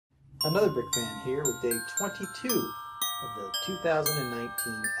Another Brick Fan here with day 22 of the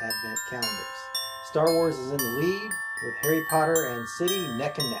 2019 Advent calendars. Star Wars is in the lead with Harry Potter and City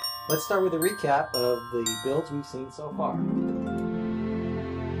neck and neck. Let's start with a recap of the builds we've seen so far.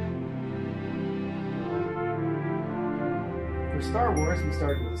 For Star Wars, we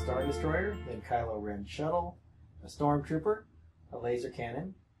started with a Star Destroyer, then Kylo Ren's shuttle, a Stormtrooper, a laser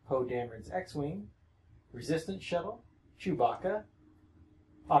cannon, Poe Dameron's X-Wing, Resistance shuttle, Chewbacca,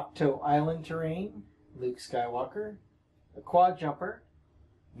 Octo Island terrain, Luke Skywalker, a quad jumper,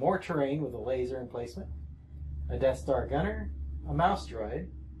 more terrain with a laser emplacement, a Death Star gunner, a mouse droid,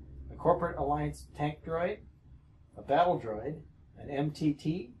 a Corporate Alliance tank droid, a battle droid, an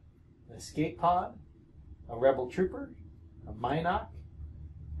MTT, an escape pod, a rebel trooper, a Mynock,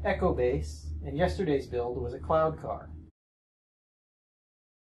 Echo Base, and yesterday's build was a cloud car.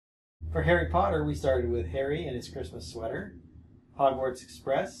 For Harry Potter, we started with Harry and his Christmas sweater, Hogwarts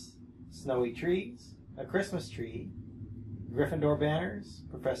Express, snowy trees, a Christmas tree, Gryffindor banners,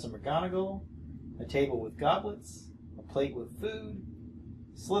 Professor McGonagall, a table with goblets, a plate with food,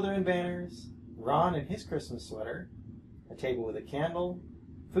 Slytherin banners, Ron and his Christmas sweater, a table with a candle,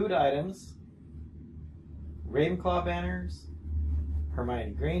 food items, Ravenclaw banners,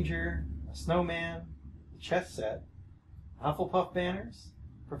 Hermione Granger, a snowman, a chess set, Hufflepuff banners,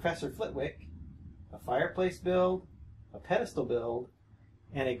 Professor Flitwick, a fireplace build, a pedestal build,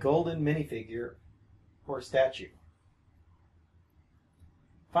 and a golden minifigure or statue.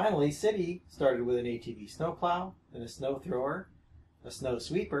 Finally, City started with an ATV snowplow, then a snow thrower, a snow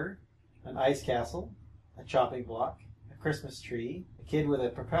sweeper, an ice castle, a chopping block, a Christmas tree, a kid with a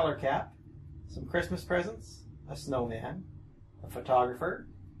propeller cap, some Christmas presents, a snowman, a photographer,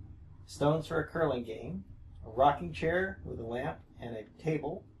 stones for a curling game, a rocking chair with a lamp and a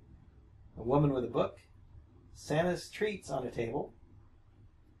table, a woman with a book, Santa's treats on a table,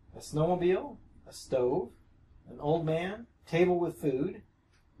 a snowmobile, a stove, an old man, table with food,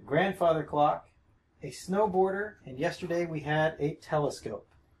 a grandfather clock, a snowboarder, and yesterday we had a telescope.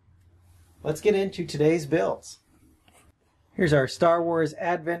 Let's get into today's builds. Here's our Star Wars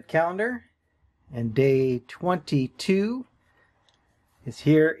Advent calendar, and day 22 is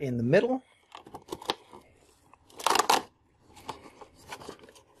here in the middle.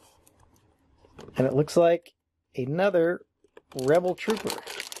 And it looks like another Rebel Trooper.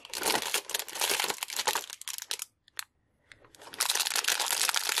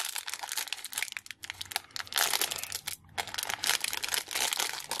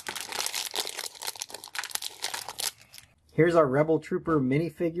 Here's our Rebel Trooper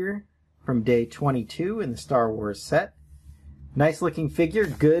minifigure from day 22 in the Star Wars set. Nice looking figure,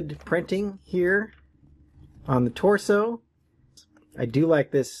 good printing here on the torso. I do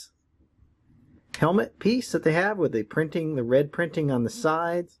like this helmet piece that they have with the printing, the red printing on the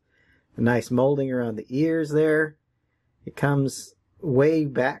sides, the nice molding around the ears there. It comes way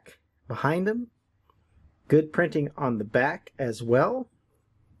back behind them. Good printing on the back as well.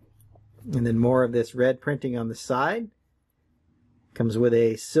 And then more of this red printing on the side. Comes with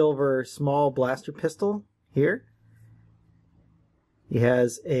a silver small blaster pistol here. He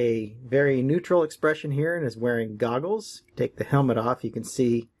has a very neutral expression here and is wearing goggles. Take the helmet off, you can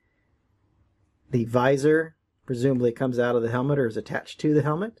see the visor presumably comes out of the helmet or is attached to the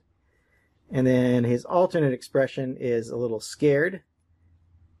helmet. And then his alternate expression is a little scared.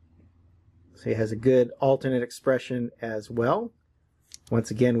 So he has a good alternate expression as well.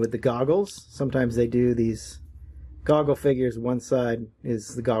 Once again with the goggles. Sometimes they do these goggle figures. One side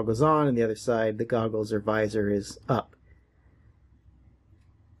is the goggles on and the other side the goggles or visor is up.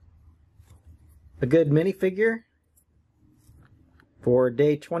 A good minifigure for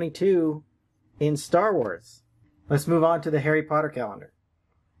day 22 in Star Wars. Let's move on to the Harry Potter calendar.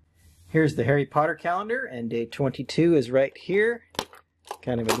 Here's the Harry Potter calendar, and day 22 is right here,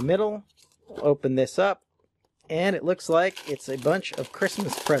 kind of in the middle. We'll open this up, and it looks like it's a bunch of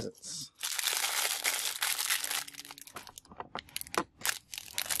Christmas presents.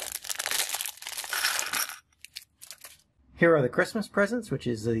 Here are the Christmas presents, which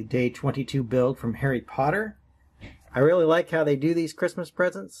is the day 22 build from Harry Potter. I really like how they do these Christmas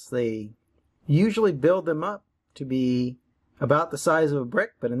presents. They usually build them up to be about the size of a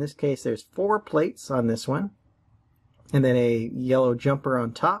brick, but in this case there's 4 plates on this one, and then a yellow jumper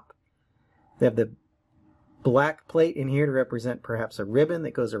on top. They have the black plate in here to represent perhaps a ribbon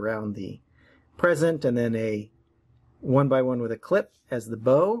that goes around the present, and then a 1x1 with a clip as the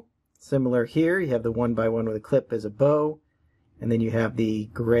bow. Similar here, you have the 1x1 with a clip as a bow, and then you have the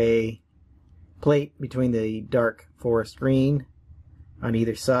gray plate between the dark forest green on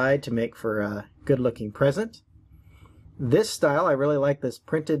either side to make for a good looking present. This style, I really like this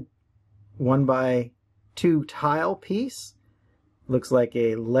printed 1x2 tile piece. Looks like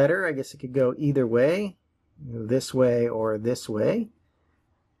a letter. I guess it could go either way, this way or this way.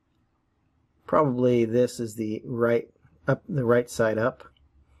 Probably this is the right side up.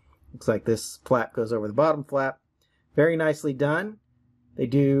 Looks like this flap goes over the bottom flap. Very nicely done. They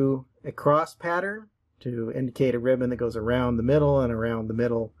do a cross pattern to indicate a ribbon that goes around the middle and around the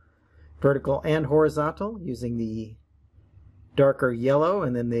middle, vertical and horizontal, using the darker yellow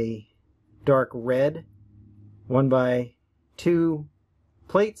and then the dark red 1x2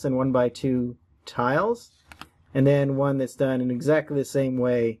 plates and 1x2 tiles, and then one that's done in exactly the same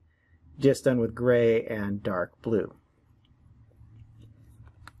way, just done with gray and dark blue.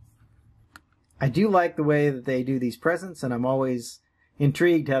 I do like the way that they do these presents, and I'm always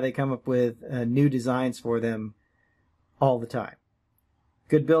intrigued how they come up with new designs for them all the time.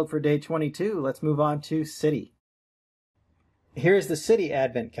 Good build for day 22. Let's move on to City. Here's the City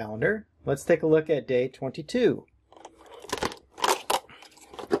Advent Calendar. Let's take a look at day 22.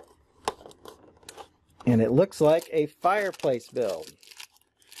 And it looks like a fireplace build.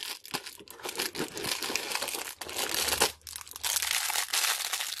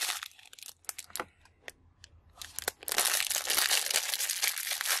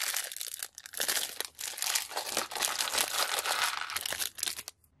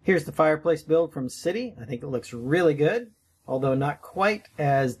 Here's the fireplace build from City. I think it looks really good, although not quite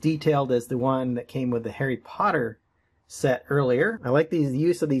as detailed as the one that came with the Harry Potter set earlier. I like the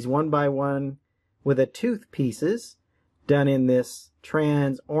use of these 1x1 with a tooth pieces done in this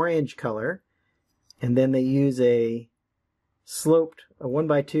trans orange color, and then they use a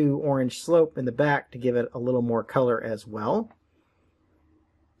 1x2 orange slope in the back to give it a little more color as well.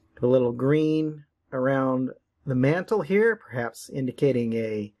 A little green around the mantle here, perhaps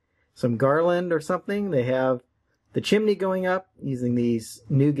indicating some garland or something. They have the chimney going up using these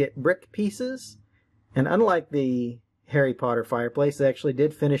nougat brick pieces, and unlike the Harry Potter fireplace, they actually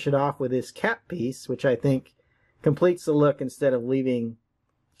did finish it off with this cap piece, which I think completes the look instead of leaving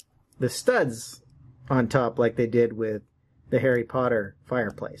the studs on top like they did with the Harry Potter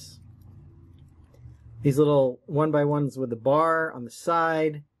fireplace. These little 1x1s with the bar on the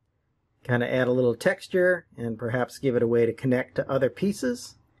side kind of add a little texture and perhaps give it a way to connect to other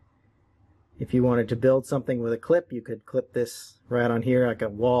pieces. If you wanted to build something with a clip, you could clip this right on here, like a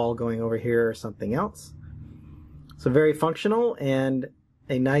wall going over here or something else. So very functional and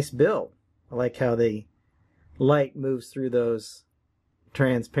a nice build. I like how the light moves through those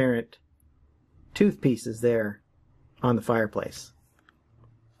transparent tooth pieces there on the fireplace.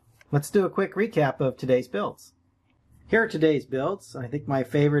 Let's do a quick recap of today's builds. Here are today's builds. I think my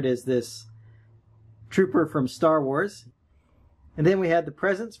favorite is this Trooper from Star Wars. And then we had the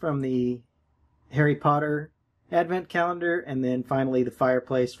presents from the Harry Potter Advent Calendar, and then finally the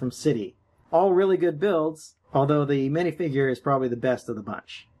fireplace from City. All really good builds, although the minifigure is probably the best of the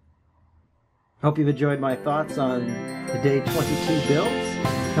bunch. Hope you've enjoyed my thoughts on the day 22 builds.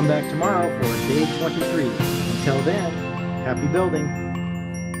 Come back tomorrow for day 23. Until then, happy building.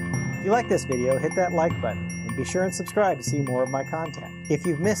 If you like this video, hit that like button and be sure and subscribe to see more of my content. If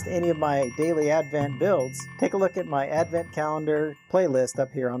you've missed any of my daily Advent builds, take a look at my Advent Calendar playlist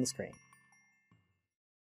up here on the screen.